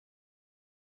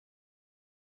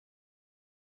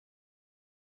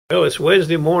Well, it's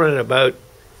Wednesday morning about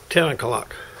 10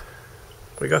 o'clock.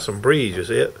 We got some breeze, you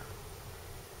see it?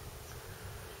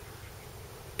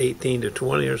 18 to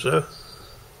 20 or so.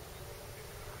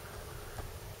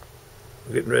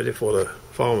 I'm getting ready for the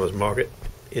farmers market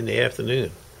in the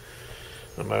afternoon.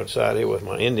 I'm outside here with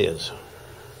my Indians.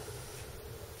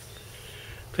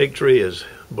 Fig tree is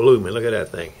blooming. Look at that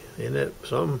thing. Isn't that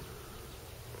something?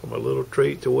 From a little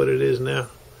tree to what it is now.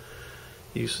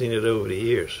 You've seen it over the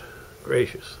years.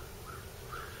 Gracious.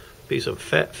 Be some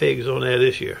fat figs on there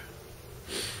this year.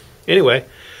 Anyway,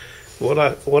 what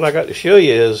I got to show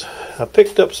you is I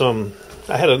picked up some.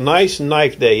 I had a nice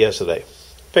knife day yesterday,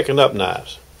 picking up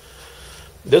knives.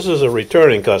 This is a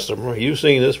returning customer. You've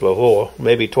seen this before,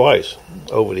 maybe twice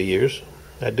over the years.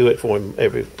 I do it for him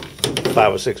every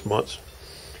 5 or 6 months.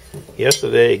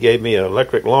 Yesterday he gave me an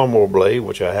electric lawnmower blade,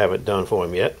 which I haven't done for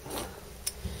him yet.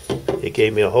 He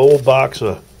gave me a whole box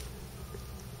of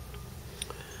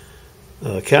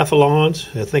Cathalons.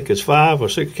 I think it's 5 or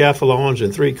 6 Cathalons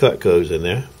and 3 Cutcos in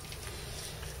there.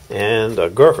 And a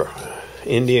Gurkha,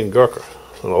 Indian Gurkha.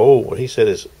 Oh, he said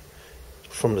it's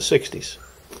from the 60s.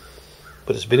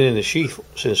 But it's been in the sheath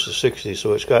since the 60s,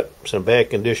 so it's got some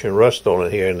bad condition rust on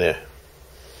it here and there.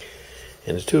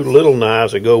 And the 2 little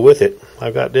knives that go with it,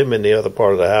 I've got them in the other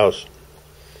part of the house.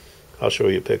 I'll show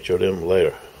you a picture of them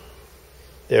later.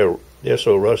 They're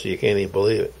so rusty you can't even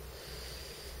believe it.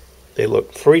 They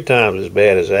look 3 times as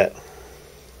bad as that.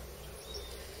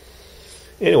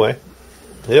 Anyway,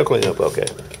 they'll clean up okay.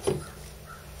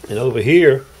 And over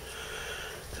here,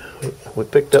 we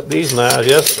picked up these knives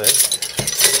yesterday.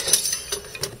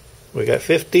 We got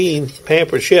 15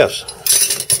 Pampered Chefs.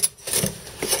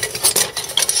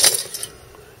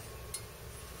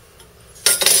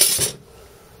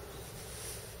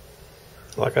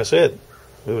 Like I said,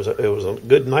 it was a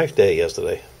good knife day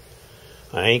yesterday.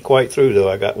 I ain't quite through though.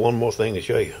 I got one more thing to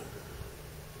show you.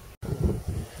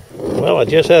 Well, I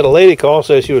just had a lady call,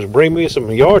 said she was bringing me some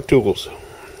yard tools.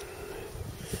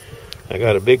 I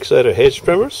got a big set of hedge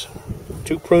trimmers,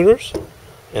 2 pruners,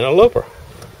 and a loper.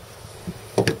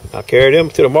 I'll carry them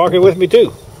to the market with me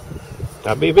too.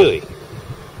 I'll be busy.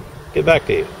 Get back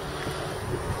to you.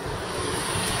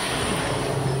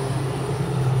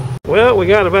 Well, we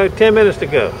got about 10 minutes to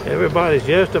go. Everybody's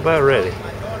just about ready.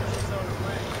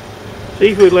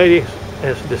 Seafood lady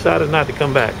has decided not to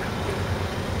come back.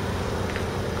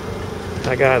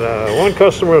 I got one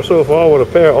customer so far with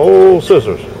a pair of old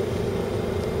scissors.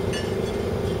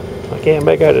 I can't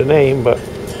make out the name, but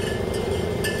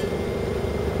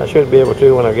I should be able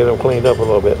to when I get them cleaned up a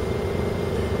little bit.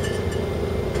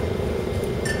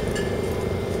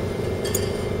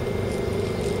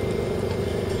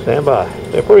 Stand by.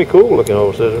 They're pretty cool looking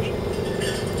old scissors.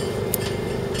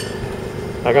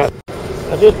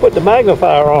 I just put the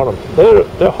magnifier on them.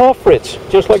 They're Hoffritz,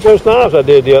 just like those knives I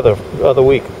did the other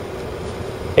week.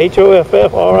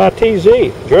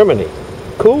 Hoffritz, Germany.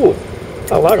 Cool.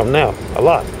 I like them now a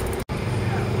lot.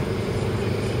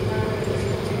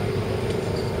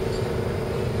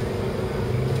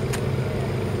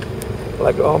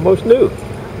 Like almost new.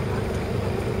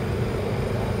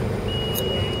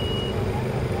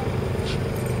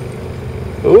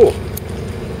 Ooh.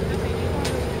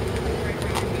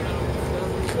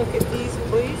 Look at these,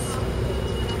 please.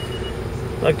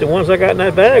 Like the ones I got in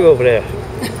that bag over there.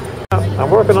 I'm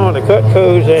working on the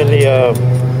Cutcos and the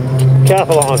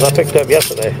Cathalons I picked up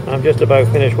yesterday. I'm just about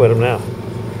finished with them now.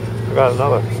 I got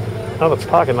another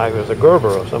pocket knife. It's a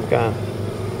Gerber of some kind.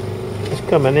 It's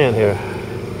coming in here.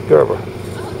 Gerber.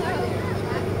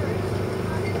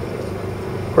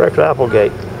 Rex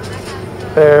Applegate.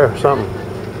 Pear something.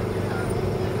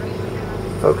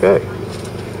 Okay.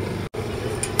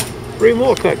 3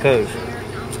 more Cutcos.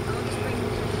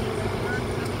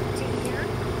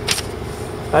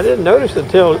 I didn't notice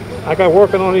until I got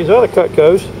working on these other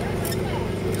Cutcos.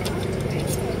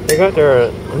 They got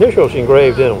their initials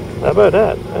engraved in them. How about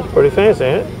that? That's pretty fancy,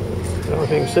 ain't it? I don't know if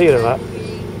you can see it or not.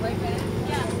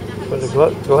 But the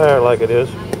glare like it is.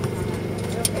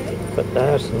 But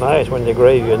that's nice when they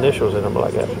engrave your initials in them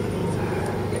like that.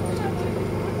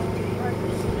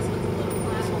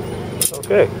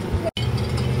 Okay.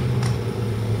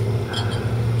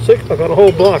 6. I got a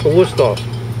whole block of Woodstoffs.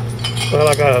 Well,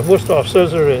 I got a Woodstoff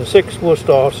scissor and 6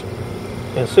 Woodstoffs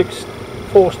and 6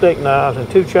 full steak knives and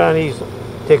 2 Chinese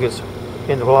tickets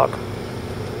in the block.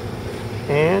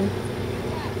 And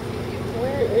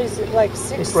where is it? Like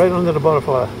 6? It's right under the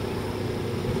butterfly.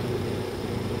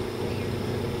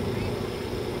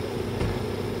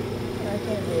 I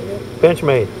can't read it.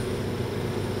 Benchmade.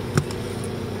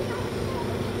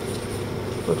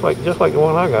 Looks like just like the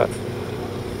one I got.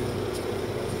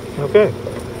 Okay.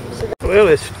 Well,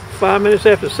 it's 5 minutes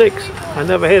after 6. I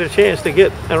never had a chance to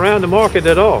get around the market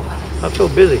at all. I'm so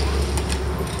busy.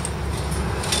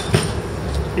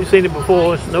 You've seen it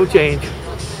before, no change.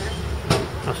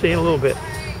 I'll see you in a little bit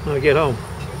when I get home.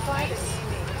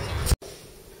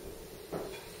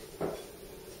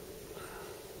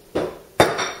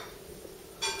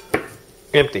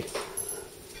 Empty.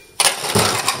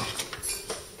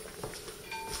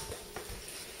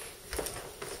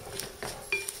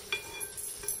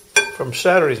 From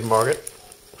Saturday's market,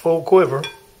 full quiver,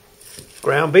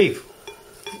 ground beef.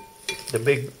 The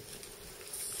big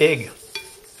egg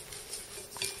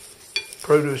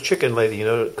produce chicken lady, you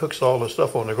know, that cooks all the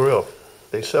stuff on the grill.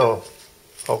 They sell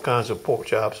all kinds of pork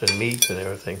chops and meats and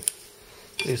everything.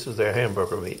 This is their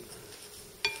hamburger meat.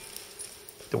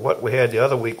 What we had the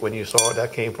other week when you saw it,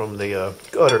 that came from the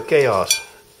Utter Chaos,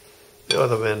 the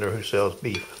other vendor who sells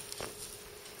beef.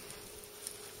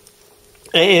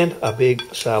 And a big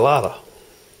salada.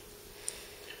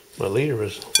 My leader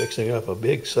is fixing up a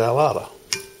big salada.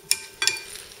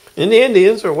 And the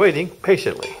Indians are waiting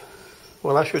patiently.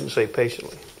 Well, I shouldn't say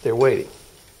patiently. They're waiting.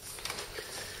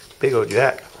 Big old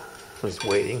Jack is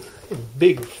waiting. And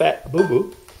big fat Boo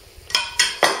Boo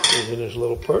is in his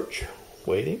little perch,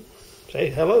 waiting. Say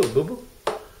hello, Boo Boo.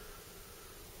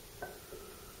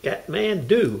 Catman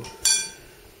do.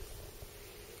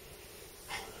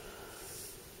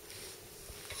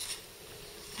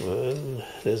 And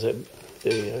there's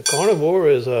the carnivore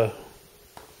is I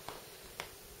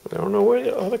don't know where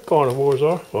the other carnivores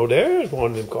are. Oh, there's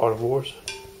one of them carnivores.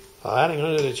 Hiding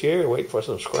under the chair, waiting for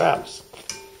some scraps.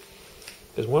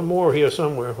 There's one more here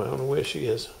somewhere. I don't know where she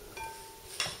is. I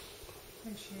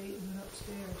think she ate them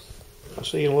upstairs. I'll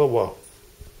see you in a little while.